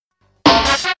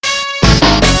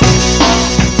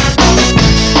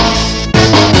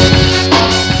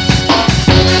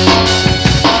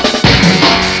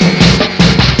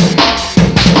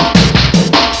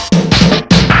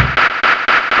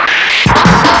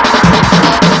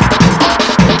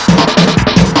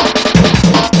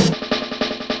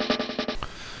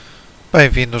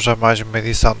Bem-vindos a mais uma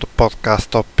edição do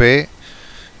podcast OP.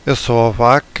 Eu sou o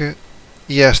Vac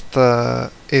e esta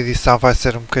edição vai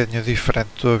ser um bocadinho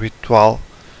diferente do habitual.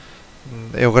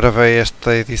 Eu gravei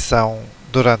esta edição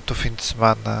durante o fim de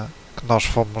semana que nós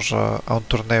fomos a um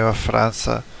torneio à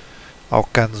França, ao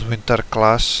Cannes Winter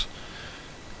Clash,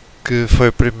 que foi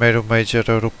o primeiro Major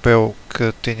europeu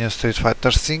que tinha Street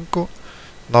Fighter V.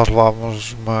 Nós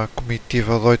levámos uma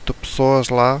comitiva de 8 pessoas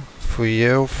lá. Fui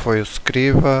eu, foi o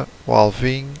Scriba, o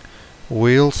Alvin, o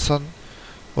Wilson,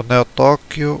 o Neo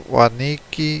Tóquio, o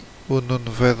Aniki, o Nuno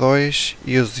V2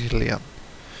 e o Zillian.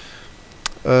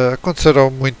 Aconteceram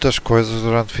muitas coisas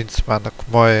durante o fim de semana,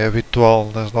 como é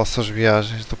habitual nas nossas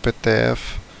viagens do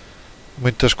PTF.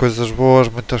 Muitas coisas boas,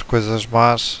 muitas coisas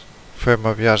más. Foi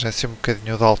uma viagem assim um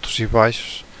bocadinho de altos e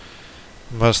baixos,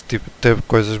 mas teve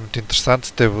coisas muito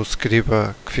interessantes. Teve o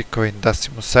Scriba que ficou em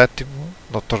 17º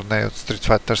no torneio de Street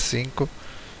Fighter V,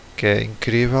 que é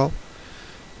incrível.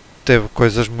 Teve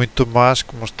coisas muito más,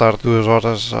 como estar 2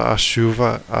 horas à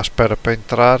chuva à espera para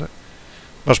entrar,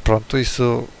 mas pronto,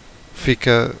 isso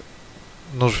fica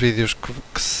nos vídeos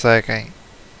que se seguem.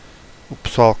 O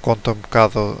pessoal conta um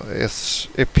bocado esses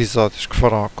episódios que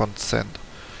foram acontecendo.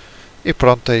 E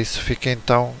pronto, é isso. Fica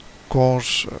então com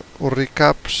os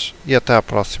recaps e até à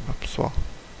próxima, pessoal.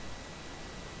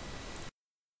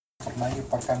 Torneio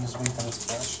para cá nos Winter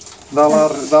Clash.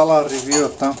 Dá lá a review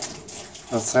então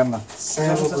da cena.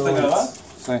 0 de 8.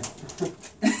 Sim.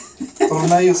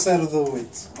 Torneio 0 de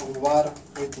 8. O bar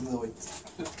 8 de 8.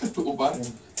 O bar?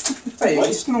 Bem,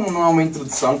 isto não é uma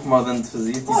introdução como o Dante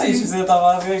fazia. Isso eu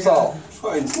estava a ver. Pessoal,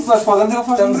 Tu vais para o Dante, ele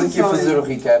faz estamos aqui a fazer o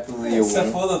recap do dia 1.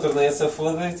 Safoda, o torneio é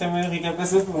safoda e também o recap é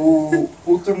safoda.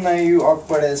 O torneio, ao que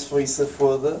parece, foi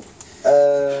safoda.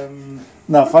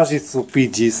 Não, faz isso o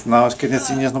PG, senão as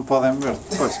criancinhas não podem ver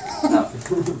depois. Não,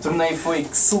 o torneio foi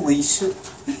que se lixe.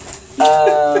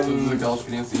 Todas aquelas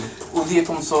criancinhas. O dia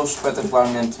começou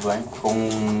espetacularmente bem,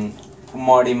 com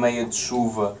 1h30 de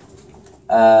chuva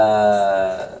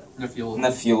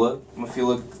Na fila. uma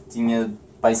fila que tinha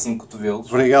pai 5 cotovelos.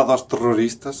 Obrigado aos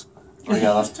terroristas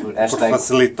Obrigado aos por hashtag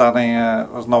facilitarem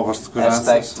as novas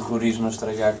seguranças. terrorismo a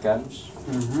estragar canos.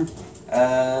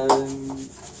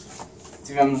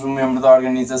 Tivemos um membro da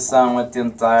organização a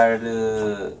tentar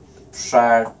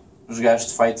puxar os gajos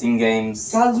de fighting games.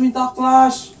 Cannes Winter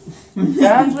Clash!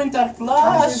 Cannes Winter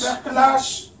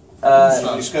Clash!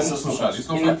 Esqueça-se de puxar,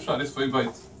 isso não foi puxar, isso foi bait.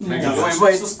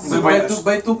 Foi bait.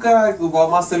 Bait do caralho, o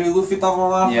Ballmaster e o Luffy estavam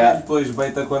lá à Yeah. frente, depois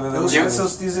baita quando Ele era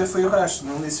esqueceu-se de dizer foi o resto,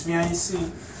 não disse vinha em si.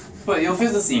 Ele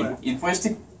fez assim, e depois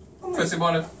tipo. Foi-se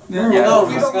embora. Yeah.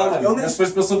 Mas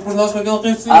depois passou por nós com aquele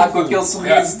receio. Com aquele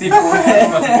sorriso tipo.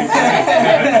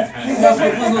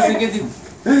 Não sei o que é tipo.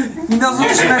 Ainda os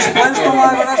outros Smash Players estão lá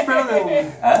agora à espera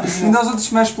dele. Ainda os outros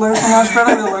Smash Players estão lá à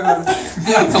espera dele agora.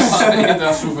 Estão lá ainda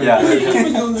à chuva.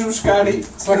 Vinham-nos buscar e.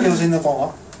 Será que eles ainda estão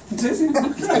lá? Sim, sim.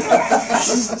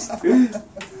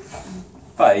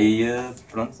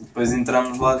 Pronto, depois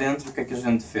entramos lá dentro, o que é que a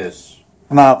gente fez?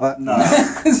 Nada.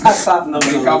 Já sabe. Não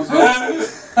brincámos.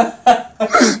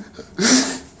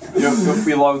 Eu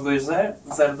fui logo 2-0,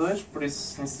 0-2, por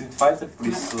isso em Street Fighter, por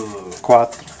isso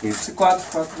 4. 4.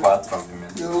 4,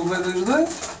 obviamente. Eu levei 2-2,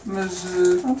 mas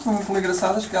pronto, foi uma pela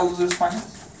engraçada, cheguei à Losers Finals.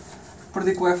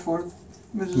 Perdi com o F-Word.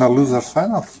 Mas, Na Losers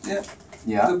Finals?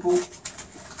 Yeah. Da pool.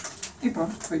 E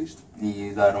pronto, foi isto.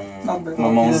 E dar Não, bem.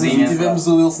 uma mãozinha. Tivemos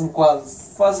o Wilson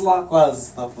quase. Quase lá. Quase,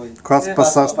 está foi. Quase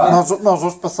passaste. Nós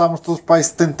hoje passámos todos para aí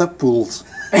 70 pools.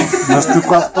 Mas tu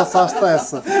quase passaste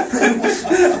essa.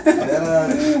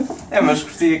 Mas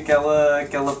curti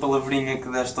aquela palavrinha que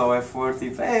deste ao F-Word,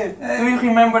 tipo, do you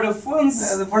remember a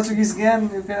Afonso? The Portuguese Game,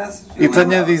 eu peço. E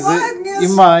tenho a dizer, e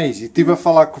mais, e estive a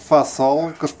falar com o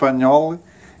Fassol, com o espanhol,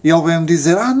 e ele veio-me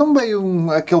dizer, não veio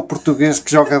aquele português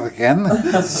que joga de gana?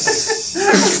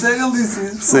 Sério, ele disse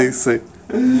isso? Sim.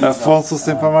 Afonso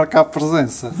sempre a marcar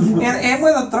presença. É a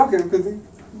moeda de troca, é o que eu digo.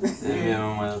 É mesmo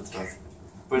uma troca.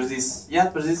 Depois disso,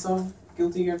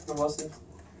 Guilty Gear para vocês.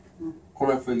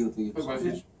 Como é que foi aquilo que foi bem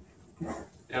fixe.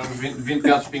 Eram 20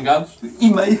 gatos pingados E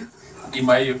meio. e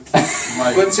meio.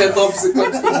 Quantos setups e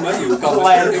quantos e meio?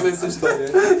 Calma, eu essa história.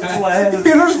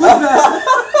 Eu não explico.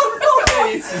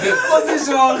 Vocês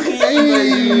são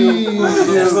horríveis.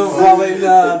 Vocês não valem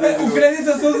nada. O crédito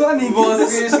é todo a nível.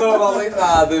 Vocês não valem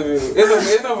nada, meu.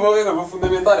 Eu não vou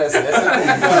fundamentar essa.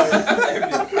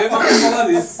 Eu não vou falar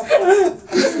disso.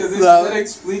 coisas que quiser é que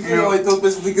expliquem, ou então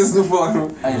depois explica-se no fórum.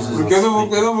 Porque eu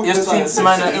não vou Este fim de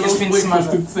semana.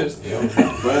 Tu disseste.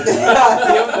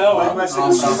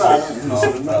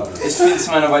 Este fim de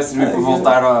semana vai servir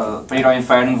para ir ao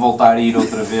inferno, voltar e ir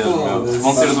outra vez. Meu.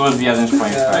 Vão ser 2 viagens para o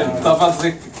inferno. Estava a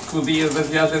dizer que o dia da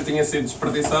viagem tinha sido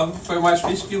desperdiçado, foi mais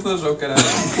fixe que o da jogo, caralho.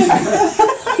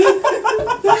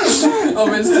 Ao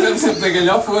menos tivemos sempre a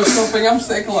galhofa, hoje não apanhámos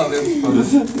seca lá dentro.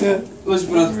 Mas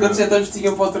pronto, quantos setores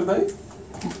tinham para o torneio?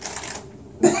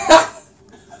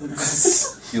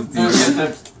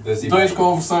 Dois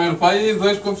com a versão europeia e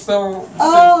 2 com a versão...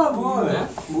 Boa!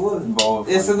 Boa.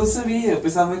 Essa eu não sabia, eu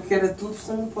pensava que era tudo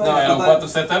versão europeia. Não, eram 4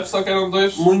 setups, só que eram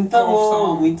 2 Muito com a bom,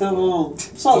 versão... muito bom.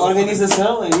 Pessoal, a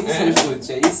organização é isso, É. meus putos,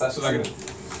 é isso, acho Será que grande.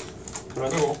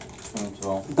 Pronto, bom. Muito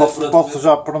bom. Posso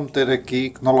já prometer aqui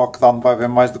que no lockdown vai haver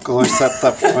mais do que 2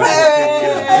 setups.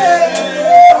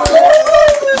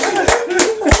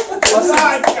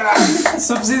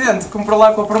 Sr. Presidente, cumpra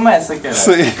lá com a promessa, cara.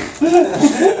 Sim.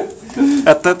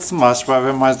 Até de Smash vai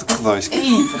haver mais do que 2.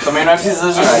 Ih, também não é preciso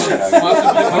exagerar,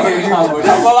 cara.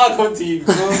 Estava lá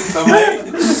contigo, também.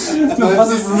 Não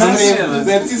faças demasiadas.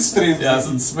 É preciso extremo.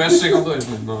 Se se mexe chegam 2,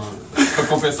 para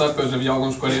compensar, depois havia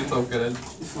alguns 40 ou caralho.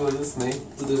 foda-se, né?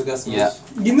 Tudo a jogar Smash. Yeah.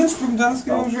 E ainda nos perguntaram se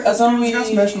queriam jogar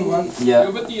Smash no bar. Yeah.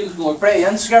 Eu batia-lhes logo. Peraí,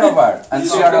 antes de chegar ao bar,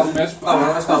 antes de chegar ao... Smash,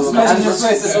 Mas calma, Mas antes não não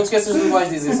sei te esqueças do que vais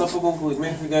dizer, só para concluir. Como é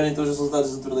que ficaram então os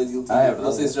resultados do torneio de Ultimate? Ah, é verdade.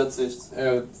 Não sei se já disseste.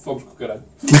 fomos com o caralho.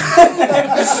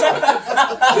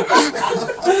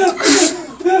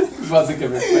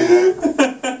 Basicamente.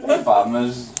 Pá,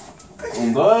 mas...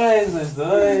 2,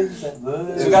 2,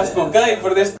 2... Jogaste com quem?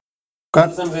 Perdeste?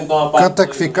 Quanto, Passamos então à parte. quanto é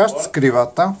que ficaste, escriba,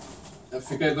 então? Eu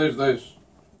fiquei 2-2.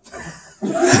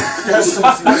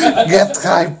 Get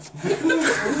hype!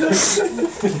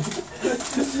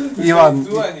 Ivan,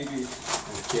 Tu, Aniki.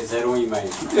 Que é 0,5.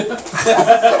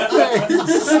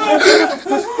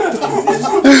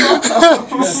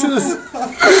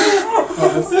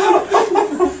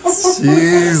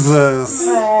 Jesus!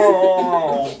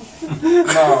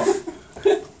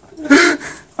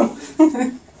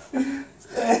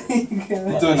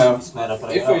 Tu não.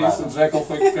 E foi isso, o Jekyll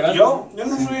foi com o caralho. Eu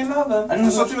não joguei nada. Eu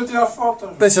só estive a tirar fotos.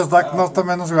 Deixas de dar que nós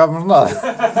também não jogávamos nada.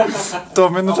 Tu ao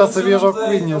menos já sabias ao que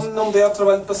vinhas. Não me dei ao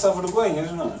trabalho de passar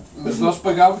vergonhas, não é? Mas nós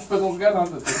pagávamos para não jogar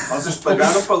nada. Vocês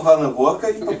pagaram para levar na boca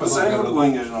e para para passarem levar na boca.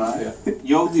 vergonhas, não é?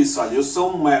 E eu disse, olha, eu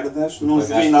sou um merdas, não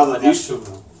joguei nada disto.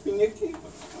 Vim aqui.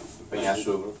 Apanhar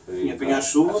chuva. Vim apanhar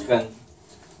chuva Bacana.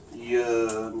 e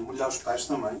molhar os pés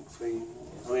também. Foi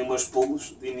ali meus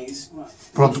pulos de início. Não é?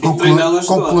 Pronto, Treiná-las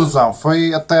todas. conclusão.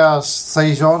 Foi até às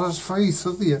 6 horas, foi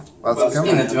isso o dia. E ainda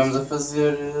Basicamente. estivemos a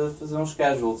fazer uns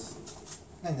casuals.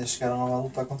 Ainda chegaram lá a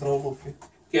lutar contra o Luffy.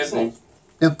 Que é bom.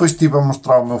 Eu depois estive a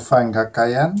mostrar o meu fang à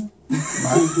Cayenne.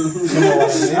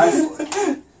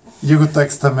 E o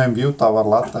Gutex também viu, estava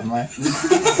lá também. Tem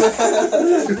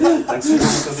que ser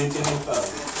um bocadinho intentado.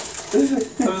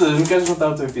 Mas não queres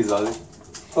contar o teu episódio?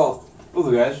 Qual? O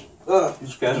do gajo? Ah,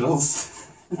 Dos casuals.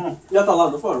 já está lá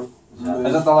no fórum.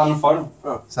 Já está lá no fórum?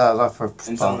 Já foi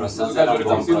Então, postado. pronto, já era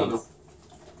tão pronto.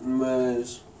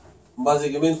 Mas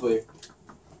basicamente foi.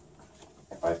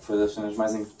 Epá, foi das cenas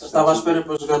mais importantes. Estava à espera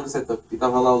para jogar no setup e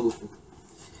estava lá o Luffy.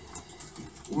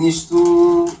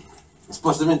 Nisto,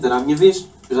 supostamente era a minha vez.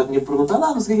 Eu já tinha perguntado,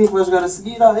 não sei quem é que vai jogar a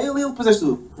seguir. Ele, depois és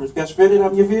tu. Mas fiquei à espera, era a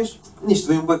minha vez. Nisto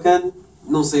veio um bacana,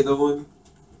 não sei de onde.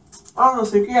 Não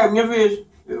sei o que é a minha vez.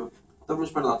 Eu, então, mas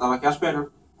espera lá, estava aqui à espera.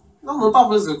 Não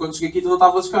estavas. Eu quando cheguei aqui tu não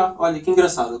estavas cá. Olha que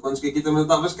engraçado, quando cheguei aqui também não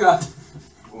estavas cá.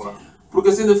 Porque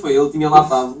a cena foi, ele tinha lá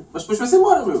estado, mas depois foi-se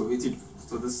embora, meu. E tipo,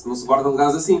 não se guarda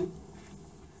legais assim.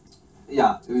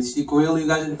 Eu insisti com ele e o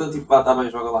gajo então tipo, está bem,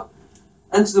 joga lá.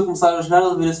 Antes de eu começar a jogar,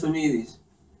 ele vira-se para mim e diz: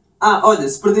 olha,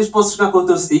 se perderes posso jogar com o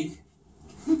teu stick?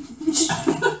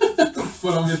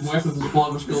 Foram mesmo essas as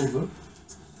palavras que ele usou.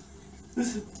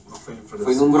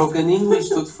 Foi num brocaninho,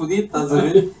 isto todo fodido, estás a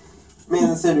ver? Mas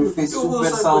a sério, eu fiquei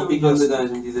super salpicão da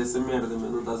gajo me dizer essa merda,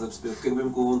 mas não estás a perceber. Fiquei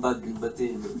mesmo com vontade de lhe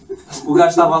bater, meu. O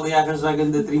gajo estava ali a arranjar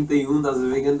ganda 31, estás a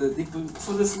ver? Ganda, tipo,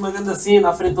 foda-se uma ganda cena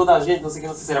à frente de toda a gente, não sei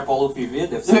se era para o Luffy ver,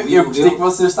 deve ser. Eu gostei que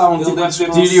vocês estavam Ele tipo a deve ter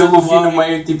discutir um e o Luffy no santuário.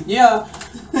 meio tipo...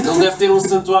 Ele deve ter um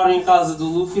santuário em casa do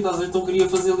Luffy, estás a ver? Então queria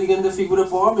fazer ali ganda figura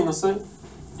para o homem, não sei.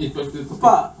 E depois pediu-te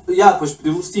Depois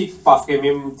pediu-me o stick, fiquei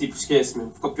mesmo, tipo, esquece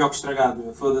mesmo. Ficou pior que estragado,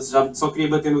 meu. Foda-se, já só queria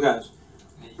bater no gajo.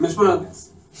 Mas pronto,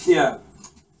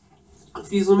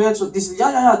 fiz um match, disse-lhe,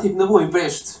 tipo, na boa,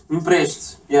 empreste,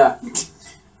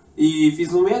 E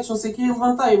fiz um match, não sei o quê, e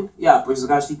levantei-me. Depois o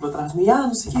gajo tipo para trás de mim,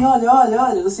 não sei o quê,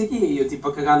 olha, não sei o quê. E eu tipo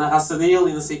a cagar na raça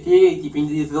dele e não sei o quê, e tipo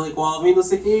ainda ia dele com o Alvin, não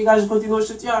sei o quê, e o gajo continuou a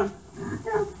chatear.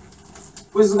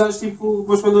 Depois o gajo tipo,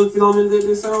 depois quando eu finalmente dei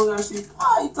atenção, o gajo tipo,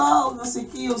 e tal, não sei o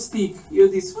quê, o stick. E eu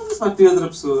disse, mas vai ter outra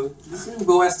pessoa. Disse,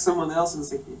 go ask someone else, não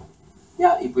sei o quê.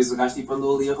 E depois o gajo tipo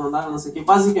andou ali a rondar, não sei o quê.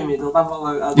 Basicamente ele estava lá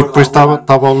a guardar. E depois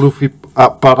estava o Luffy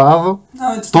parado,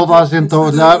 toda a gente a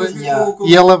olhar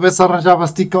e ele a ver se arranjava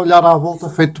stick a olhar à volta,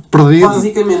 feito perdido.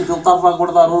 Basicamente ele estava a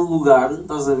guardar um lugar,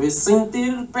 estás a ver, sem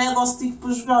ter pad ao stick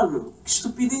para jogar, meu. Que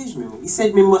estupidez, meu. Isso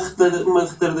é mesmo uma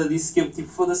retardadice que eu tipo,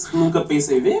 foda-se, que nunca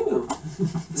pensei ver, meu.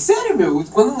 Sério, meu.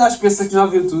 Quando um gajo pensa que já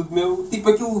viu tudo, meu, tipo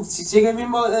aquilo chega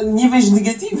mesmo a níveis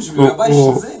negativos, meu.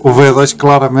 Abaixo de zero. O V2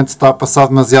 claramente está a passar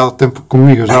demasiado tempo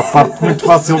comigo, já parto muito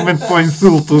facilmente para o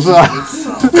insulto já.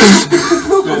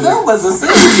 Não, mas a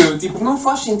sério, meu, tipo, não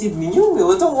faz sentido nenhum,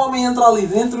 meu. Então o homem entra ali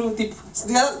dentro, tipo,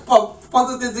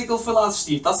 pode até dizer que ele foi lá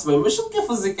assistir, está-se bem, mas se ele quer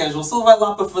fazer casual, se ele vai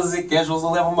lá para fazer casual,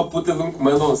 ele leva uma puta de um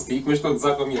comando ou um stick, mas estou a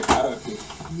gozar com a minha cara. Tipo.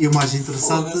 E o mais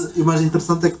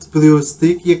interessante é que te pediu o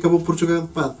stick e acabou por jogar de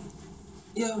pad.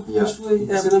 Mas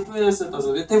foi, a cena foi essa, estás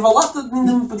a ver? Teve a lata de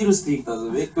ainda me pedir o stick, estás a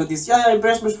ver? Que eu disse,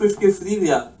 empresta, mas depois fiquei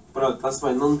fedido, pronto, está-se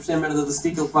bem, não me prestei a merda do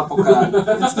stick, ele vai para o caralho.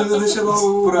 Entretanto, eu deixei lá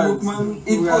o comando.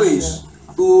 E depois,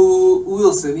 o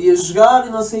Wilson ia jogar e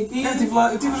não sei o quê, Eu tive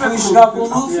lá, eu tive a foi jogar com o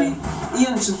Luffy e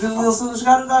antes de o Wilson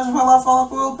jogar, o gajo vai lá falar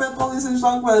com ele, pede para o Wilson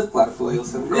jogar com ele. Claro que o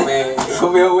Wilson,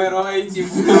 como é o herói, tipo,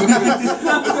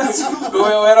 como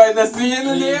é o herói da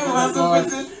cena, né? O Wilson vai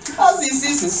dizer,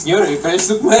 sim, senhor, eu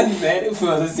presto o comando, né?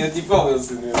 Foda-se, eu tipo,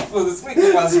 Wilson, meu, foda-se, como é que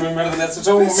tu fazes uma merda dessas?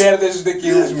 São merdas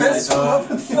daqueles, meu.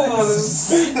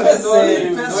 Foda-se, é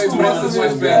sério, Não emprestas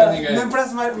mais perto a ninguém. Não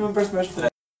empresto mais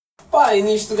perto. Pá, e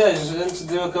nisto, gajo, antes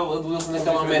de eu acabar do Wilson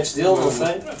acabar o match dele, não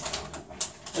sei,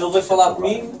 ele veio falar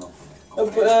comigo,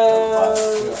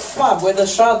 bué da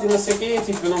chato e não sei o quê,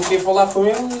 tipo, eu não queria falar com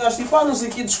ele, e o gajo tipo, não sei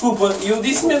o quê, desculpa, e eu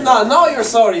disse mesmo, não, you're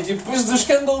sorry, tipo, depois do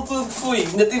escândalo todo que fui,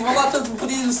 ainda tive a lata de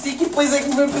pedir o stick e depois é que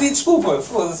me veio pedir desculpa,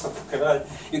 foda-se, caralho,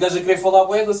 e o gajo a querer falar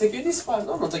bué, não sei o quê, eu disse,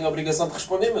 não tenho a obrigação de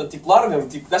responder, meu, tipo, larga-me,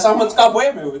 tipo, o gajo estava-me a tocar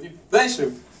bué, meu, tipo,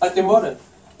 deixa-me, vai-te embora,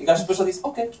 e o gajo depois só disse,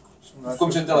 ok,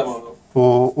 ficou-me no telemóvel.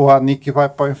 O Aniki vai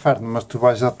para o inferno, mas tu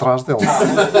vais atrás dele.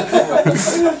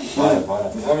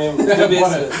 Vou mesmo, de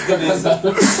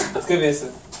cabeça.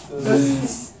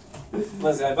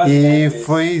 Mas E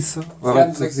foi isso.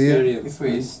 Durante o dia, Experience. E foi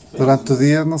isso. durante o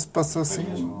dia não se passou assim.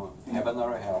 Never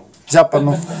nor hell. Já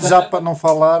para não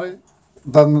falar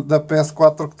da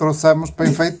PS4 que trouxemos para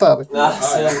enfeitar.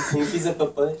 Sério, sim, fiz a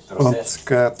papéis. Pronto,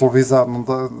 que a televisão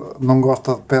não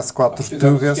gosta de PS4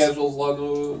 Fizemos tugas. casuals lá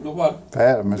no bar.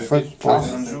 Espera, mas foi depois.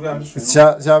 Não jogamos. Isso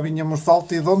já vínhamos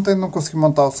salto e de ontem não consegui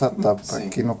montar o setup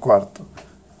aqui no quarto.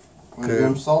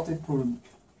 Jogamos salto e por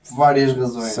várias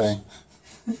razões. Sim.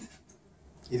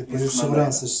 E depois os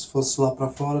seguranças, se fosses lá para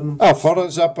fora, não. Fora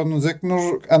já para não dizer que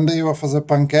andei eu a fazer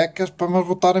panquecas para me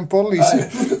botarem para o lixo.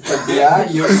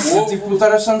 E eu tive que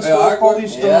botar as santos todas para o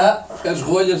lixo também. As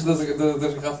rolhas das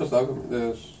garrafas de água.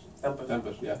 Das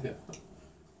tampas.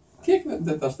 Quem é que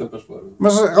deita as tampas fora?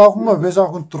 Mas alguma vez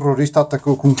algum terrorista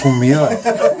atacou com comida?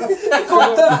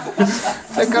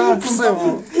 É que eu não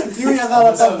percebo. Eu ia dar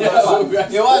a tampa.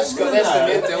 Eu acho que,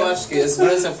 honestamente, a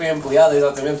segurança foi ampliada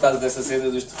exatamente por causa dessa cena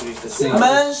dos terroristas. Sim.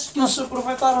 Mas que eles se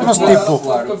aproveitaram. Mas tipo,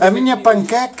 claro. a minha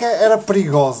panqueca era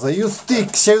perigosa e o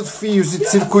stick cheio de fios e de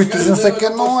circuitos não sei o que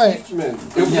não é.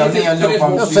 Eu nem olhou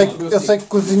para Eu sei que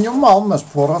cozinho mal, mas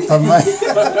porra também.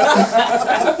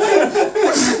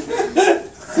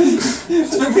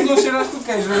 Se bem que não cheiraste o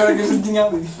queijo, agora que a gente tinha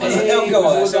ali. É o que eu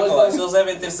acho. Eles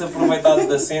devem ter-se aproveitado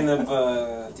da cena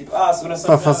para. Tipo, a segurança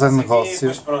Para fazer não sei o quê, negócio.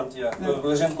 Mas pronto,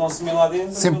 para a gente consumir lá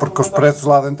dentro. Sim, porque os preços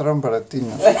lá dentro eram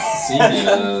baratinhos. Sim,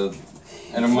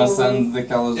 era uma sand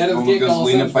daquelas Era de com quê aquela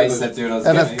gasolina sand? para aí 7 euros.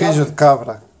 Era de queijo de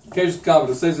cabra. Queijo de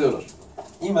cabra, 6 euros.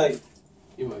 E meio.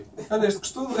 E meio. Olha, este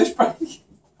custou 2 pães.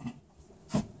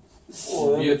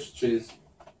 Bilhetes de cheese.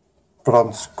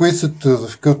 Prontos, com isso tudo,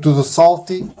 ficou tudo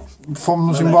salty.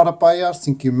 Fomos embora para aí às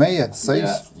 5h30,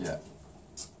 6.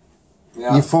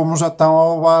 E fomos então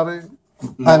ao bar.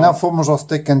 Não, fomos ao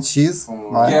Steak and Cheese.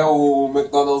 Não Que é? é o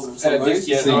McDonald's versão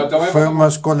 2. Não, então é Foi uma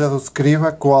escolha do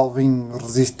Scriba, que o Alvin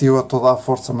resistiu a toda a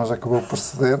força, mas acabou por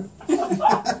ceder.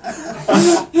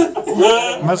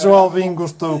 Mas o Alvin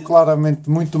gostou claramente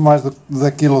muito mais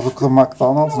daquilo do que do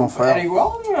McDonald's, não foi? Era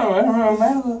igual, não, era uma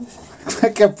merda. Como é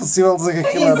que é possível dizer que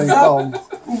aquilo era igual?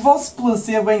 O vosso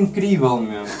placebo é incrível,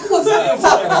 meu. O vosso não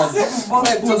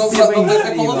placebo é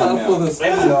incrível, falar, meu. foda-se.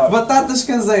 É melhor. Batatas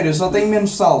caseiras, só têm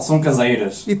menos sal, são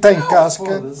caseiras. E tem casca.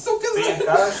 Foda-se. São caseiros. Tem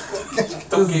a casca.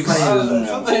 Caseiras, meu.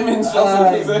 Não tem menos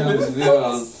Ai, meu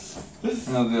Deus.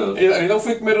 Meu Deus. Eu não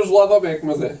fui comer o gelado ao beco,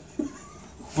 mas é.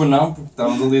 Pois não, porque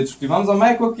estávamos ali a discutir. Vamos ao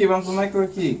Mac ou aqui, vamos ao Mac ou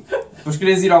aqui. Depois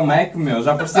querias ir ao Mac, meu,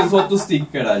 já parecias o outro stick,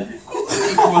 caralho.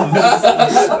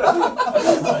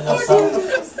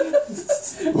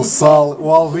 O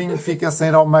Alvinho fica sem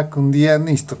ir ao Mac um dia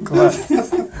nisto, claro.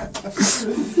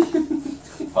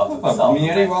 Para mim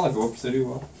era igual, acabou por ser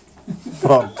igual.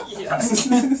 Pronto.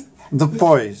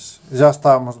 Depois, já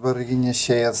estávamos de barriguinha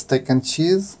cheia de steak and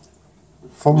cheese.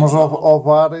 Fomos ao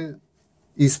bar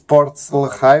eSports Le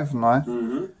Hive, não é?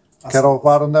 Que era o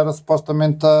bar onde era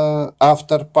supostamente a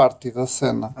after party da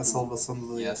cena. A salvação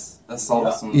do dia. A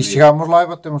salvação do E dia. chegámos lá e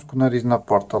batemos com o nariz na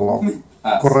porta logo.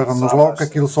 Correram-nos logo que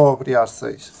aquilo só abria às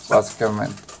 6,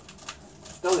 basicamente.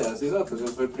 Aliás, exato, a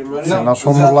gente foi primeiro. Sim, nós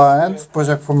fomos lá antes, depois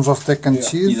é que fomos ao steak and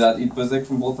cheese. Exato, e depois é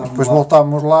que voltámos Depois lá.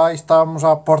 voltámos lá e estávamos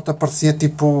à porta, parecia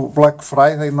tipo Black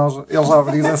Friday, eles a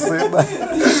abrir a cena.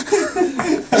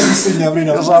 Sim,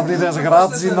 abriram. Eles a abrir as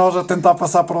grades e nós a tentar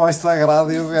passar por baixo da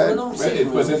grade e o Eu gajo. não E percebo.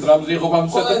 depois entramos e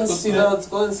roubámos Qual é a setup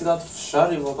todo. necessidade de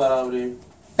fechar e voltar a abrir?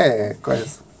 É, coisa.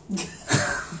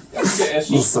 É Não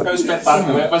chique, sei. é um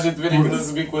espetáculo, é para a gente ver aquilo a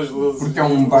subir com as luzes. Porque é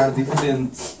um bar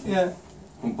diferente. Yeah.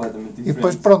 Completamente E diferente.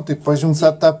 depois pronto, e depois um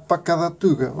setup para cada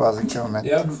tuga, basicamente.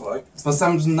 Yeah. Foi.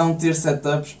 Passámos de não ter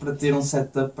setups para ter um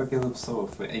setup para cada pessoa.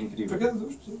 É incrível. Para cada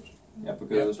duas pessoas. Yeah, para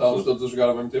cada Yeah, duas estávamos pessoas. todos a jogar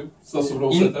ao mesmo tempo, só sobrou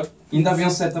um E- setup. Ainda havia um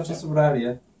setup a sobrar,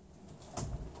 yeah.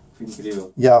 Foi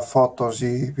incrível. E há fotos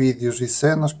e vídeos e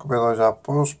cenas que o B2 já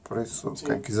pôs, por isso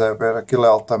quem quiser ver aquilo é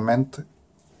altamente.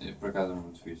 É, por acaso é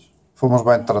muito fixe. Fomos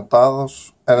bem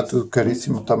tratados, era tudo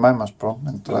caríssimo também, mas pronto,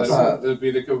 não Mas interessa. era a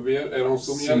bebida que eu bebia era um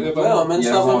sumo e Sim. era Não, ao menos E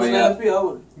a estávamos avó, na yeah. happy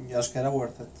hour. E acho que era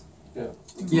worth it.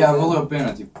 Yeah, valeu a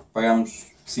pena, tipo, pagámos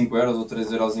 5 euros ou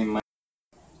 3 euros e meio.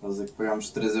 Quer dizer que pagámos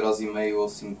 3 euros e meio ou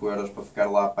 5 euros para ficar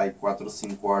lá para aí 4 ou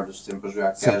 5 horas sempre a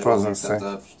jogar Sempre casual a e jogar,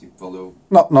 setups, tipo, valeu.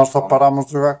 Não, nós só parámos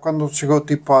de jogar quando chegou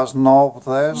tipo às 9,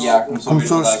 10. Yeah, Começou a vir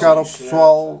toda chegar o gente.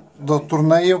 pessoal do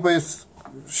torneio,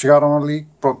 chegaram ali,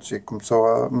 pronto, e começou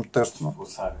a meter-se no.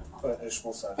 Foi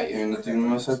expulsar. Bem, eu ainda tive o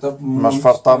meu setup Mas muito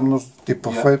fartámos-nos,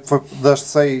 tipo, Yeah. foi das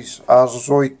 6 às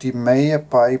 8h30,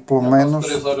 pá, aí pelo menos,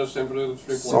 3 horas sempre ou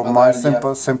desvinculado. mais,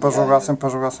 Yeah. sempre a jogar, sempre a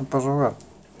jogar, sempre a jogar.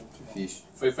 fixe.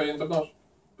 Foi feio entre nós.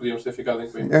 Podíamos ter ficado em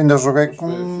Coimbra. Eu ainda joguei Mas com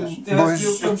foi fixe. Tiveste que ir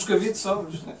dois, para Moscavide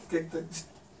sobres. O que é que tens?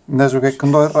 ainda joguei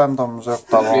com 2 randoms, eu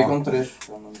que Joguei estava. com 3,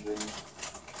 pelo menos aí.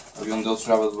 Havia um deles que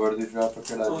jogava de verde e jogava para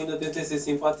Eu caralho. ainda tentei ser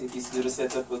simpático e ceder a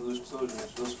setup para duas pessoas, mas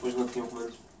eles depois não tinham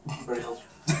comandos para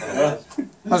eles.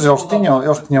 Mas eles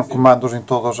tinham comandos em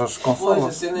todas as Pois, a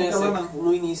consolas. cena é essa, que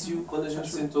no início, quando a gente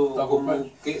sentou Estava como...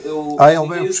 ocupado. Eu Ah, ele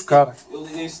liguei veio o buscar. stick, eu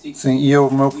liguei o stick. Sim, e eu,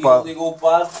 o meu E ele pad. ligou o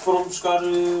pad, foram buscar...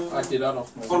 Ah, tiraram.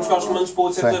 Foram buscar os comandos para o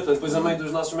outro Sim. setup, portanto, depois a meio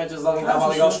dos nossos matches alguém estava a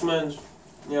ligar os comandos.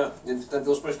 Yeah. Entretanto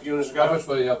eles depois queriam Ah, jogar. pois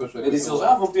foi, ah, pois foi. Eu disse-lhes,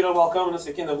 vão pedir ao balcão, não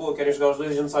sei o quê, na boa, querem jogar os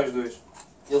dois, a gente sai os dois.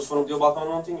 E eles foram pedir ao balcão,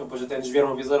 não tinham, depois até nos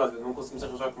vieram avisar, olha, não conseguimos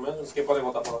arranjar comandos, não sei o quê, podem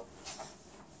voltar para lá.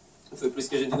 Foi por isso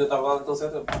que a gente ainda estava lá naquele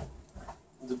setup.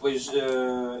 Depois,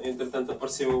 entretanto,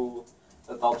 apareceu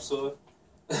a tal pessoa,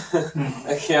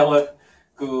 aquela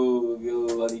que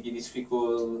o Adikiris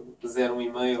ficou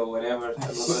 0,5 ou whatever,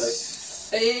 não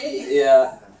sei.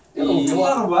 Yeah. Ele foi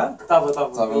lá no bar? Estava.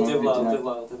 Estava Ele no esteve lá, vídeo, ele esteve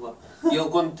lá, ele esteve lá. E ele,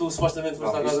 quando tu supostamente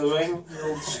foste à casa de banho,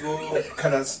 ele chegou...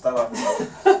 Caralho, estava a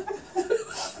ver.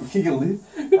 O que é que ele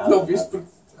disse? Não viste porque.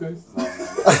 coisa.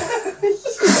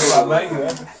 Estava bem, não é?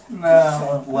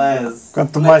 Não. Les.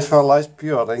 Quanto mais falais,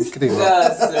 pior, é incrível.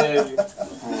 Sério.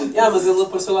 Mas ele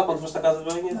apareceu lá quando foste à casa de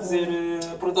banho a dizer,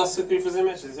 a perguntar se eu queria fazer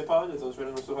matches. A dizer, pá, olha, estou a esperar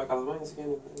uma pessoa vai à casa de banho, não sei o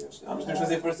quê. Mas temos de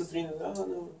fazer first stream. Não,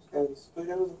 depois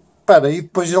quero. Espera, e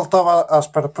depois ele estava à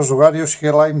espera para jogar e eu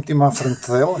cheguei lá e meti-me à frente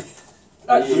dele.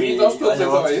 Ah, tu e nós todos,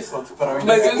 então é isso?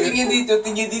 Mas eu tinha dito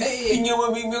que tinha um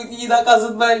amigo meu que tinha ido à casa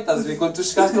de banho. Estás a ver? Quando tu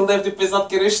chegaste, ele deve ter pensado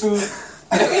que eras tu.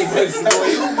 E depois chegou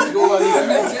eu, chegou lá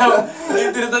diretamente. Então,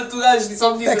 entretanto, o gajo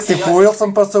só me disse É que assim. tipo, o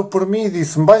Wilson passou por mim e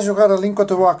disse-me, vai jogar ali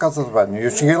enquanto eu vou à casa de banho. E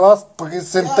eu cheguei lá, peguei,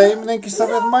 sentei-me, nem quis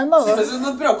saber de mais nada. Mas eu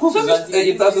não te preocupes, já tinha E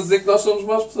estás a dizer que nós somos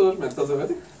más pessoas, man, estás a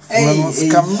ver? Mas não se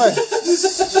came bem.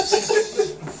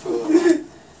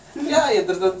 E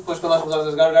entretanto, depois quando nós começámos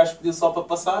a jogar, o gajo pediu só para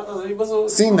passar, estás a ver? E passou.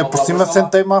 Sim, ainda por cima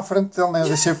sentei-me à frente dele, nem o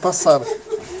deixei passar.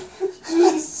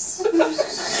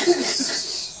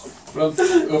 Pronto,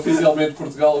 oficialmente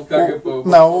Portugal caga para o.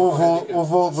 Não, o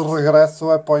voo de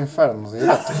regresso é para o inferno,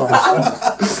 direto.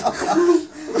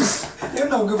 Eu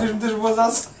não, que eu fiz muitas boas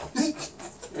ações.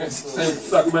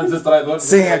 Está comendo a traidores.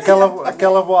 Sim,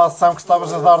 aquela boa ação que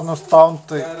estavas a dar no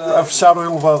stunt, a fechar o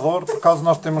elevador, por causa de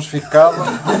nós termos ficado,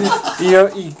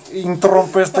 e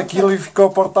interrompeste aquilo e ficou a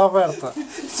porta aberta.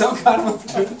 São karma.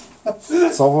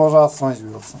 Só boas ações,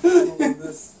 Wilson.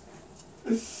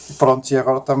 E pronto, e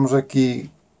agora estamos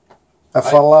aqui a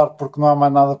falar porque não há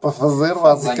mais nada para fazer,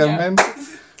 basicamente.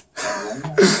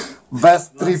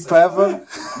 Best trip ever.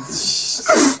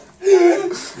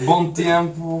 Bom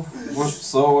tempo, boas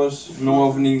pessoas, não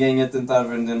houve ninguém a tentar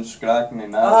vender-nos crack nem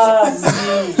nada. Sim!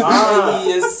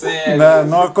 Ai, é sério! Não,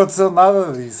 não aconteceu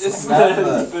nada disso. Esse mano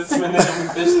era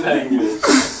muito estranho.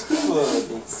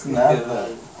 Foda-se, Nada.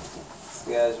 Esse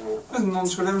gajo, meu. Mas não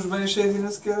descrevemos bem a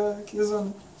Shadiness que é aqui a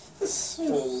zona.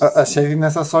 A Shady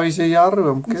nessa só ir aí à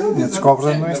rua um bocadinho,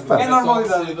 descobres no É Insta.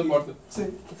 normalidade. Da porta.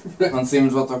 Sim. Quando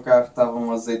saímos do autocarro estava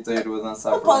um azeiteiro a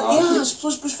dançar por Opa, nós. as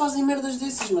pessoas depois fazem merdas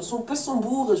desses, meu. São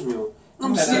burras, meu. Não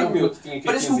Era percebo, um meu. puto, tinha aqui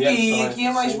Parece-me 15 que anos aqui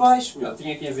é mais Sim. baixo, meu. Eu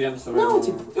tinha 15 anos também. Não,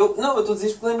 tipo, eu estou a dizer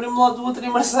isto porque lembrei-me lá do outro em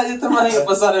Marselha também, a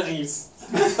passar a rir-se.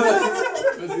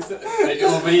 Mas isso,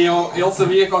 ele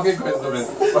sabia qualquer coisa, não é?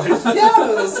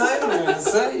 Não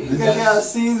sei. Ganhar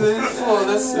assim,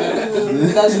 Foda-se,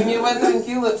 meu. A vinha bem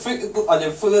tranquila.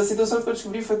 Olha, foi a situação que eu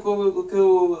descobri, foi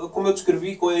como eu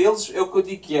descrevi com eles, é o que eu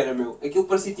digo que era, meu. Aquilo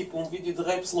parecia tipo um vídeo de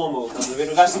rap slow-mo, estás a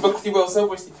ver? O gajo tipo a curtir o som,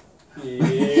 depois tipo...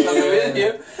 Estás a ver?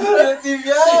 Eu tipo,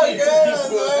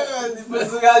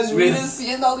 depois o gajo vira-se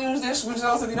e anda ali uns 10 segundos na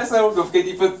nossa direção. Eu fiquei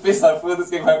tipo a pensar, foda-se, o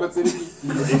que é que vai acontecer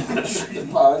aqui?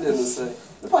 Pá, olha, não sei.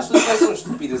 Pá, as pessoas parecem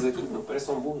estúpidas aqui, não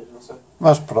parecem burras, não sei.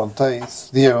 Mas pronto, é isso.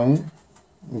 Dia 1,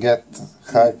 get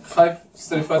hype. Hype,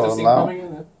 Street Fighter Ou 5 não. para amanhã,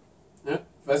 né?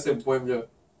 Vai ser bom e melhor.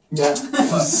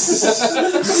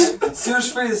 Se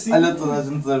hoje foi assim. Olha toda a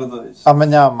gente 02.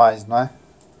 Amanhã há mais, não é?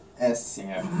 É sim,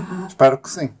 é. Espero que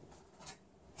sim.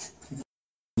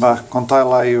 Vá, contai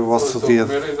lá aí o vosso Estou a dia.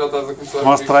 comer e já estás a começar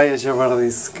Mostra aí a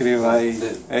jabardice, escreva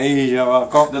aí. Aí, já vá.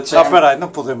 Da Já, peraí, não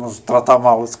podemos tratar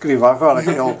mal o escriba agora, que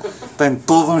ele tem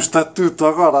todo um estatuto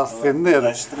agora a defender.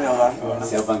 A estrela agora.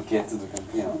 Esse é o banquete do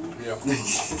campeão.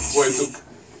 Foi tu.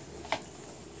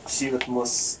 Chiva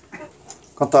tomou-se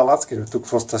Conta lá, escreva, tu que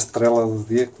foste a estrela do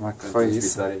dia, como é que foi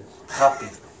isso?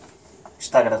 rápido.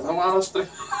 Está gravado. Não há estrelas.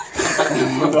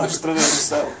 Não há estrelas no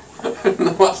céu.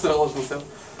 Não há estrelas no céu.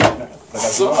 Por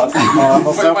acaso não há.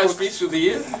 Não Foi sei mais porque- fixe o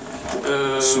dia.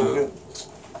 Chuva.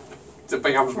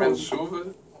 Apanhámos menos chuva.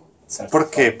 Certo.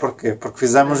 Porquê? Porquê? Porque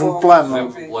fizemos um plano.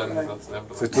 Fizemos um plano, exato, é verdade.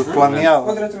 Foi tudo planeado.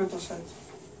 Quadratamente aos 7.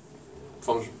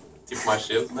 Fomos tipo mais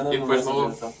cedo e depois não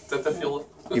houve tanta fila.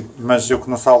 Mas o que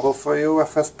nos salvou foi o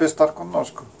FSP estar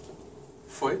connosco.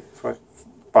 Foi? Foi.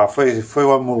 Pá, foi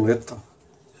o amuleto.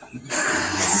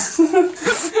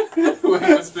 O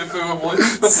MSP foi uma boa.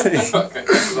 Sim. Ok, é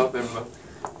verdade.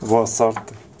 Boa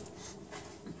sorte.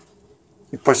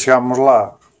 E depois chegámos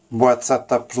lá, boa de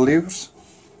setups livres,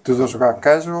 tudo a jogar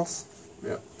casuals.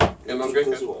 Eu não joguei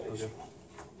casual.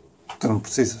 Tu não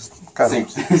precisas de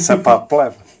casuals. Isso é para a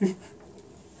plebe.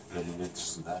 Para ninguém te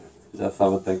estudar. Já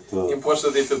sabe até que todo. Imposto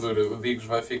a ditadura, o Digos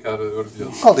vai ficar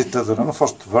orgulhoso. Qual ditadura? Não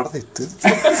foste verdito?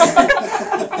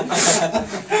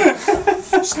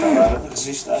 Estava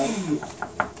registado.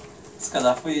 Se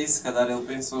calhar foi isso, se calhar ele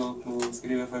pensou que o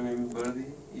escreva foi mesmo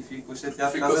birdie e ficou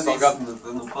chateado por Ficou causa salgado.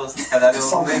 disso. Não posso, se calhar ele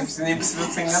nem percebeu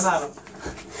que se enganaram.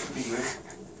 Digo eu.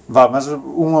 Vá, mas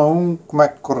um a um, como é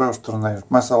que correu os torneios?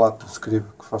 Começa lá tu, escreve,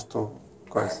 que foste o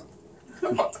coisa.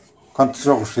 Quantos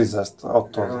jogos fizeste ao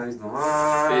todo? Mais não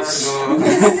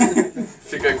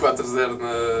Fiquei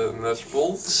 4-0 nas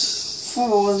pulls. Que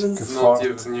Não forte.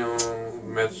 tive nenhum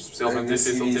match especialmente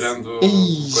difícil, Isso. tirando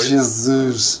Ih, coisa.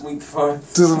 Jesus! muito forte.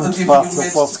 Tudo muito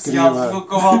fácil para o escreva.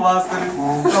 Com o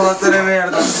Lácer é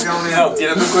merda, Não,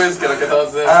 tirando coisa, que era o que eu estava a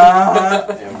dizer.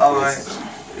 Tá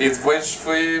bem. E depois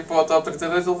fui para o top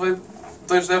 32 e levei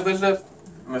 2-0, 2-0.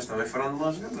 Mas também foram de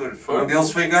bons jogadores. Foram. Um deles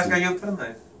foi o gajo que ganhou o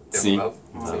torneio. É Sim. verdade.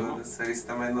 Mas isso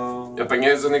também não... Eu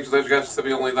apanhei os únicos dois gajos que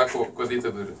sabiam lidar com a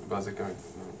ditadura, basicamente.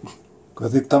 Com a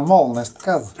dita mole, neste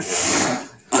caso.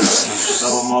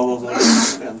 Estava mal aos olhos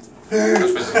diferente.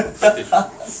 Mas foi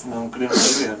fixe. Se não queremos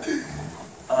saber.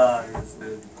 Ai, isso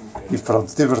E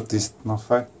pronto, divertiste, não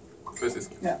foi? Foi assim.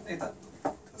 Eita.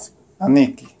 A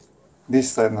Niki, diz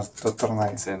cenas do teu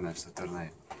torneio. Cenas do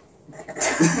torneio.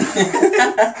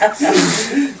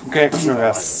 O que é que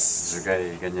jogaste?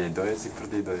 Joguei, ganhei 2 e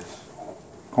perdi 2.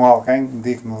 Com alguém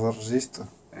digno de registro?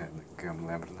 É, que eu me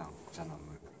lembro, não. Já não me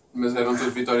lembro. Mas eram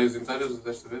tuas vitórias inteiras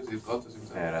desta vez e derrotas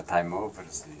inteiras? Era Time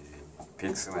Overs e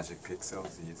Pixel, Magic Pixels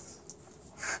e isso.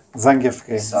 Zangief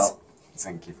Games. Sal.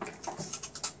 Zangief.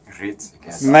 Ritz e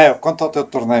que Neo, conta o teu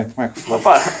torneio, como é que foi?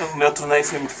 Opa, o meu torneio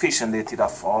foi muito fixe, andei a tirar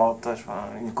fotos, pá,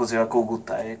 inclusive com o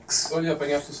Gutex. Olha,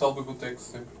 apanhaste o saldo do Gutex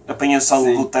sempre. Apanhei só o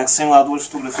Sim. Gutex, sem lá duas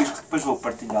fotografias que depois vou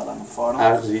partilhar lá no fórum.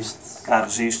 registros. Há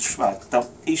registros, pá, que estão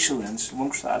excelentes, vão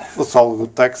gostar. O Sol do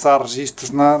Tex há registros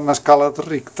na escala de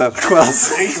Richter,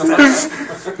 quase.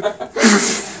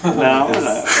 Não,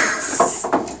 mas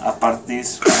à parte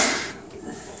disso, pá,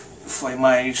 foi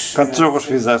mais. Quantos jogos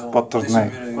fizeste para o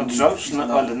torneio? Quantos jogos?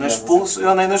 Olha, nas pulsos,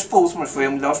 eu andei nas pulsos, mas foi a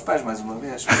molhar os pés mais uma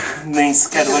vez. Nem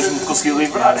sequer hoje me consegui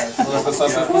livrar.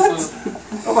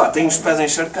 Agora, tenho os pés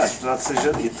encharcados, apesar de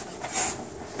seja dito.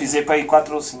 Pisei para aí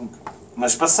 4 ou 5,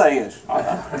 mas passei-as.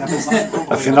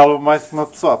 Afinal, o mais que uma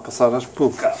pessoa a passar as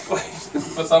pulgas.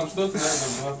 Passámos todos,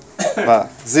 não é? Vá,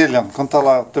 Zillion, conta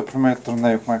lá o teu primeiro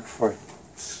torneio, como é que foi?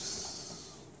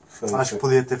 Acho que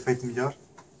podia ter feito melhor.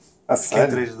 A Fiquei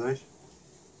sério? 3-2.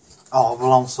 Houve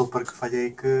lá um super que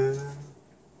falhei que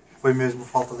foi mesmo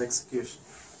falta de execution.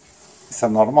 Isso é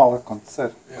normal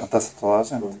acontecer. Acontece a toda a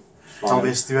gente.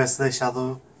 Talvez se tivesse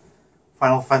deixado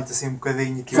Final Fantasy um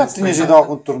bocadinho e Já tivesse tinhas feito- ido a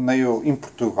algum torneio em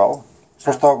Portugal?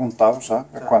 Foste a algum TAV já?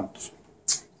 A quantos?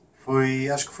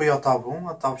 Acho que foi ao Tab 1,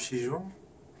 ao Tab X1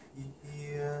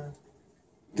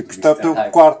 Tipo, isto é o teu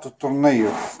quarto torneio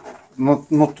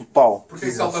no total. Porquê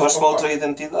que saltas Foste para para o outra quarto?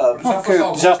 identidade. Ok,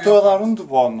 já estou a dar um de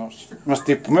bónus. Mas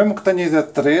tipo, mesmo que tenha ido a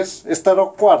 3, este era o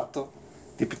quarto.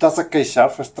 Tipo, estás a queixar,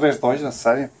 fez 3-2, a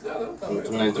sério. O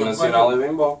torneio internacional é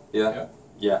bem bom. Yeah.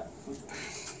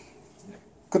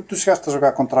 Quando tu chegaste a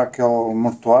jogar contra aquele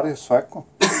mortuário sueco?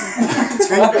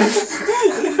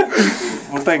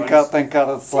 Tem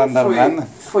cara de Slenderman?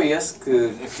 Foi esse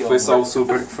que foi só o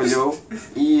super que falhou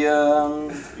e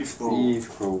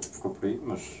ficou por aí,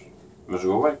 mas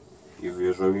jogou bem. E vi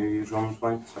o jogo e jogou muito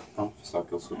bem, só que pronto, só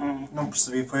aquele super. não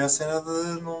percebi, foi a cena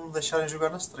de não me deixarem jogar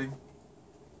na stream.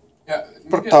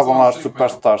 Porque estavam lá as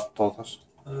superstars todas.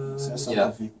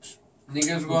 Yeah.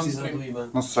 Ninguém jogou on stream.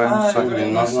 Não sei, não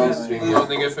sei. Nós não streamamos.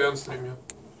 Ninguém foi on stream.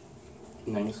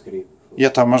 Nem o querido. E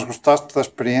então, mas gostaste da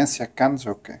experiência, Canos,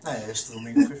 ou quê? Este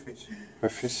domingo foi fixe. Foi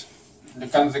fixe? A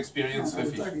Cannes Experience foi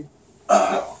fixe.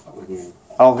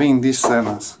 Alvin diz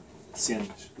cenas.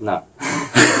 Cenas. Não,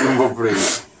 não vou por aí.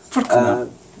 Por que não?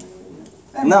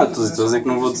 Não, estou a dizer que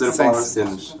não vou dizer a palavra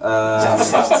cenas.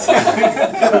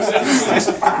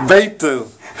 Baited!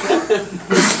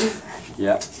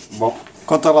 Yeah. Bom,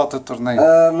 Conta lá o teu torneio.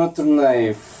 no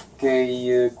torneio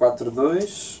fiquei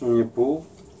 4-2, minha pool.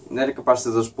 Era capaz de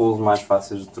ser das pools mais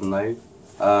fáceis do torneio.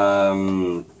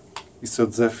 Isso eu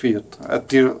desafio-te.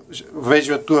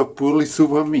 Vejo a tua pool e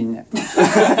subo a minha.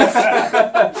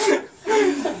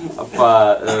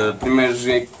 Primeiro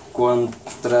joguei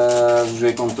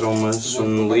contra uma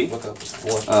Chun-Li.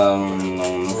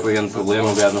 Não foi grande problema,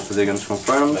 aliás não fazia grandes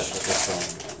confirms.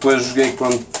 Depois joguei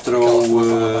contra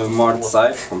o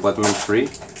Mordside, completamente free.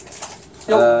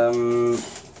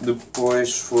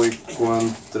 Depois foi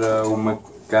contra uma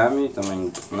Kami,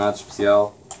 também nada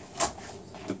especial.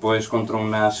 Depois contra um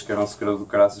Nash que era um segredo do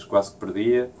caraças, quase que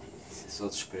perdia. Só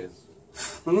desprezo.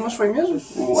 Mas foi mesmo?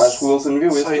 Acho que o Wilson viu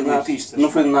esse. Só do Nash. elitistas.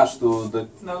 Não foi do Nash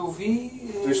Não, eu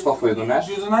vi. Tu viste qual foi? Do Nash?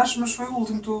 Vi o do Nash, mas foi o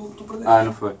último que tu perdeste. Ah,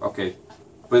 não foi? Ok.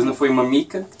 Depois não foi uma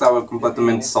Mika que estava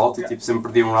completamente salto e tipo sempre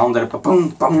perdia um round, era para pum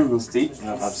pum no stick.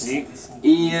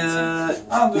 E,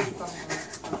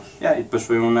 e depois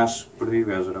foi um Nash que perdi e o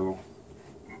gajo era bom.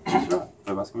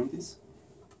 Foi basicamente isso.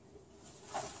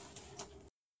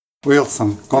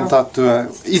 Wilson, conta a tua.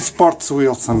 eSports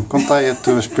Wilson, conta aí a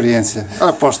tua experiência.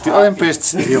 Olha para o estilo, olhem para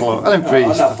este estilo, olhem para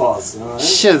isto.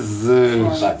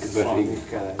 Jesus! Que barriga,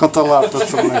 cara. Conta lá a tua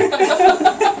torneio.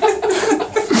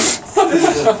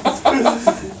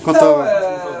 Conta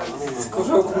lá. O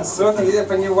jogo começou,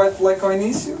 apanhei o White Black ao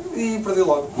início e perdi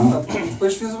logo.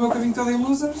 Depois fiz o meu caminho todo em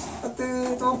losers até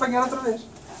então apanhar outra vez.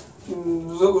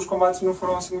 Os combates não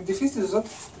foram assim muito difíceis, os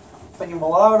outros. Apanhei uma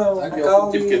Laura, uma Cal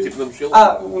Tipo que é tipo na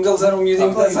mochila? um deles era um miudinho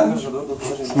de 10 anos.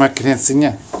 Uma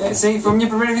criancinha. Sim, foi a minha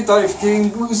primeira vitória,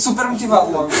 fiquei super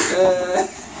motivado logo.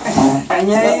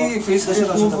 Ganhei, foi isso que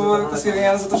me conseguir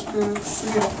ganhar as outras que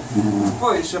seguiram.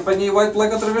 Depois apanhei o White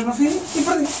Black outra vez no fim e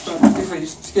perdi. Pronto, e foi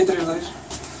isto, fiquei 3-2.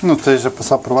 Não esteja a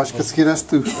passar por baixo que a seguir és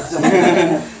tu.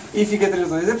 E fiquei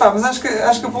 3-2. Epá, mas acho que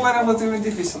a pool era relativamente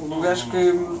difícil. O gajo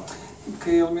que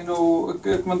eliminou,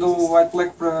 que mandou o White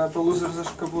Black para losers, acho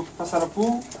que acabou por passar a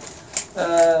pool.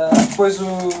 Depois o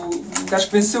gajo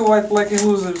que venceu o White Black em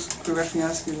losers, que o gajo tinha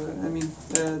a seguir a mim,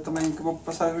 também acabou por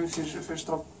passar a mim, fez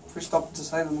top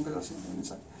 16 ou uma coisa assim, não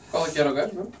sei. Qual é que era o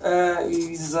gajo?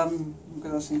 Exame, uma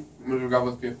coisa assim. Mas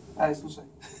jogava de quê? Isso não sei.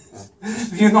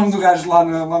 Vi o nome do gajo lá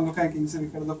no ranking, sabia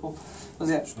que era da pool. Mas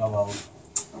é.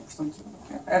 Portanto,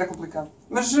 era complicado.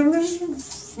 Mas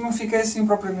não fiquei assim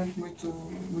propriamente muito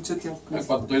chateado.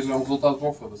 4-2 é um resultado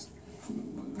bom, foda-se.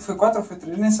 Foi 4 ou foi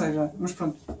 3? Nem sei já. Mas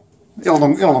pronto. Ele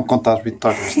não conta as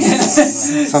vitórias.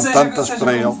 São tantas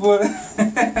para ele.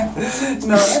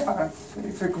 Não,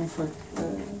 foi como foi.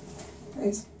 É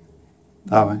isso.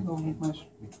 Está bem. Não houve muito mais.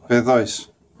 P2.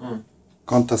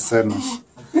 Conta cenas.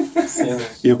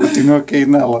 E eu continuo a cair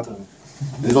nela.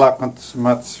 Diz lá quantos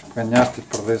mates ganhaste e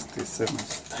perdeste e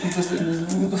cenas.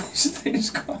 1, 2, 3,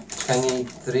 4. Ganhei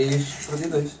 3, perdi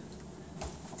 2.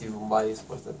 Tive um bye,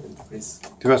 supostamente, por isso.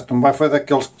 Tiveste um bye, foi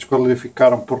daqueles que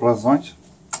desqualificaram por razões?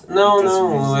 Não,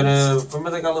 foi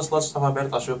uma daquelas slots que estava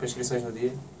aberta, acho eu, para inscrições no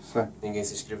dia. Sim. Ninguém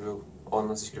se inscreveu, ou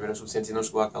não se inscreveram o suficiente e não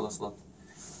chegou àquela slot.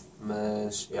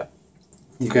 Mas,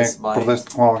 E quem é que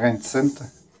perdeste com alguém decente?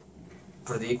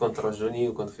 Perdi contra o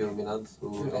Júnior quando fui eliminado,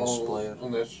 o Nash Player, Um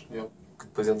Nash, yeah. que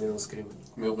depois ele não se inscreveu.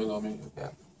 Como ele eliminou a mim.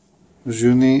 O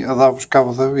Juni a dar-vos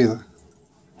cabo da vida.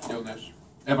 É o Nash.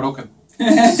 É broken.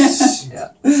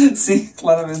 Sim,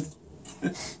 claramente.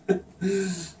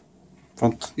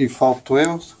 Pronto, e falto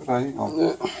eu, segura aí.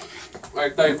 Vai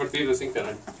que está invertido assim,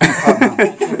 caralho.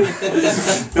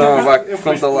 Então, vá,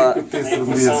 conta lá.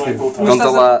 Conta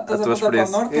lá a tua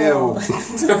experiência.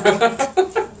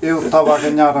 Eu estava a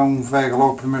ganhar a um Vega,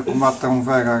 logo o primeiro combate a um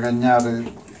Vega a ganhar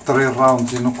 3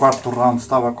 rounds e no quarto round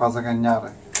estava quase a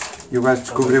ganhar. E o gajo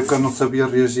descobriu que eu não sabia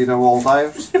reagir a wall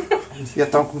dives. E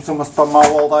então começou-me a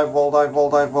spamar wall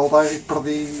dive e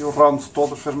perdi os rounds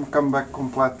todos, fez-me um comeback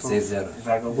completo. 6-0.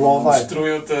 Wall dive.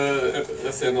 Destruiu-te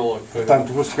a cena logo.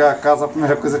 Portanto, vou chegar a casa, a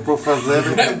primeira coisa que vou fazer...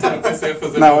 Pensei a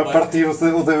fazer Não, é partir o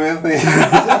DVD.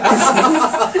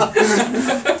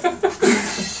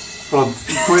 Pronto,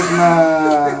 depois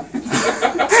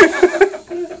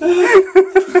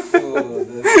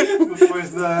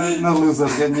na Loser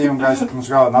ganhei um gajo que não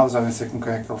jogava nada, já nem sei com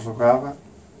quem é que ele jogava.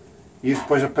 E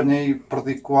depois apanhei e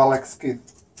perdi com o Alex Kidd.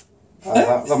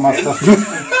 Da Master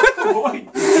System.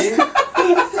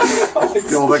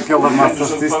 Ele daquela Master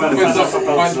System. Foi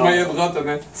só mais meia derrota,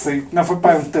 não é? Sim, não foi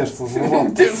para um terço.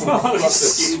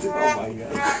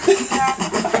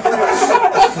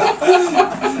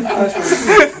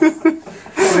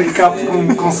 Brincar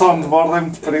com soundboard é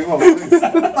muito perigoso.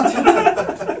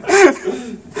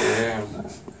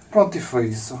 Pronto, e foi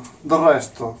isso. De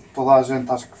resto, toda a gente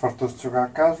acho que fartou-se de jogar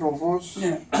casual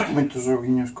hoje. Muitos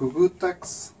joguinhos com o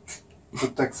Gutex. O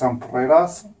Gutex é um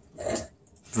porreiraço.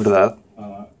 Verdade.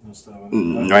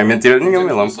 Não é mentira nenhuma,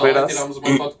 ele é um porreiraço. Tirámos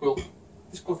uma foto com ele.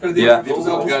 Diz que qualquer dia Yeah. vimos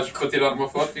o gajo para tirar uma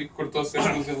foto e cortou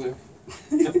sempre os ele.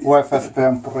 O FFP é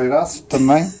um porreiraço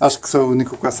também. Acho que sou o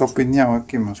único com essa opinião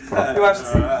aqui, mas pronto. Eu acho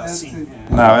que sim.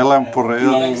 Não, ele é um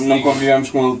porreiro. Não convivemos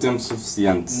com ele o tempo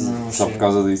suficiente, só por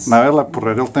causa disso. Não, ele é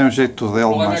porreiro, ele tem o jeito O dele,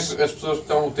 problema é mas... que as pessoas que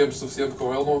estão o tempo suficiente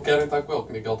com ele não querem estar com ele,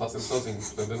 porque ele está sempre sozinho.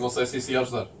 Portanto, eu não sei se isso ia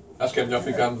ajudar. Acho que é melhor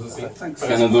ficarmos assim.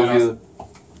 Fica na dúvida.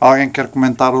 Alguém quer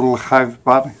comentar o Le Hive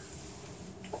Bar?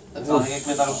 Alguém quer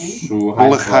comentar o quê? O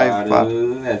Le Hive Hive Bar Bar.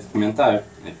 é de comentar.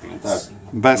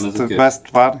 Best Mas o quê?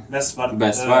 Bar? Best Bar.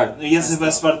 Best Bar. Ia ser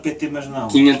Best Bar PT, mas não.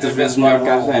 500 vezes melhor que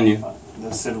a Gênio.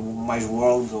 Deve ser o mais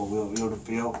world ou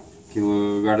europeu.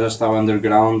 Aquilo agora já está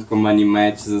underground, com money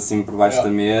matches assim por baixo da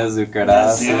mesa e o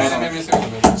caralho. Era mesmo isso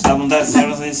mesmo. Estavam 10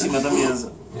 euros em cima da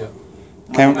mesa.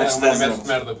 Quem- Era uma merda de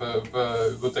merda para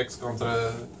Gutex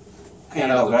contra... Quem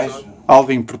era o gajo?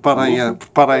 Alvin, prepara aí a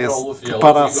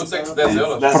Gutex 10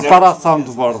 euros. prepara a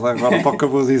soundboard agora para o que eu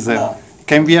vou dizer.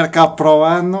 Quem vier cá para o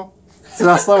ano,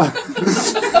 já sabe.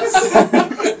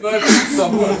 Não é só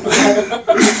boa.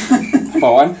 Para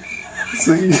o ano?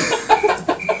 Sim.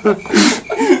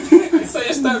 Isso é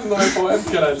este ano, não é para o ano,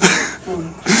 caralho.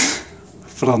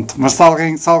 Pronto, mas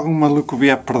se algum maluco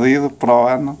vier perdido para o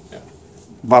ano,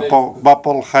 vá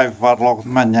para o Le Hive Bar logo de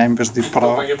manhã em vez de ir para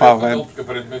a Venda. Porque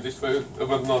aparentemente isto foi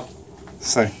abandonado.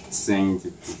 Sim. Sim,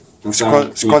 tipo.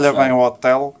 Escolha bem o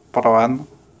hotel para o ano.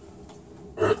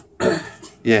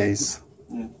 E é isso.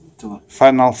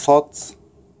 Final Thoughts.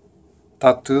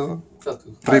 Está tudo. Está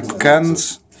tudo. Rip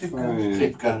Cans.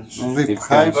 Rip Cans. Rip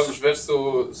Hives. Vamos ver se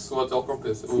o hotel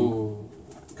compensa. O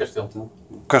castelo.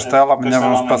 O Castelo, amanhã Castelo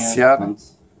vamos amanhã. passear.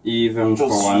 E vamos para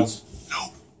o ano.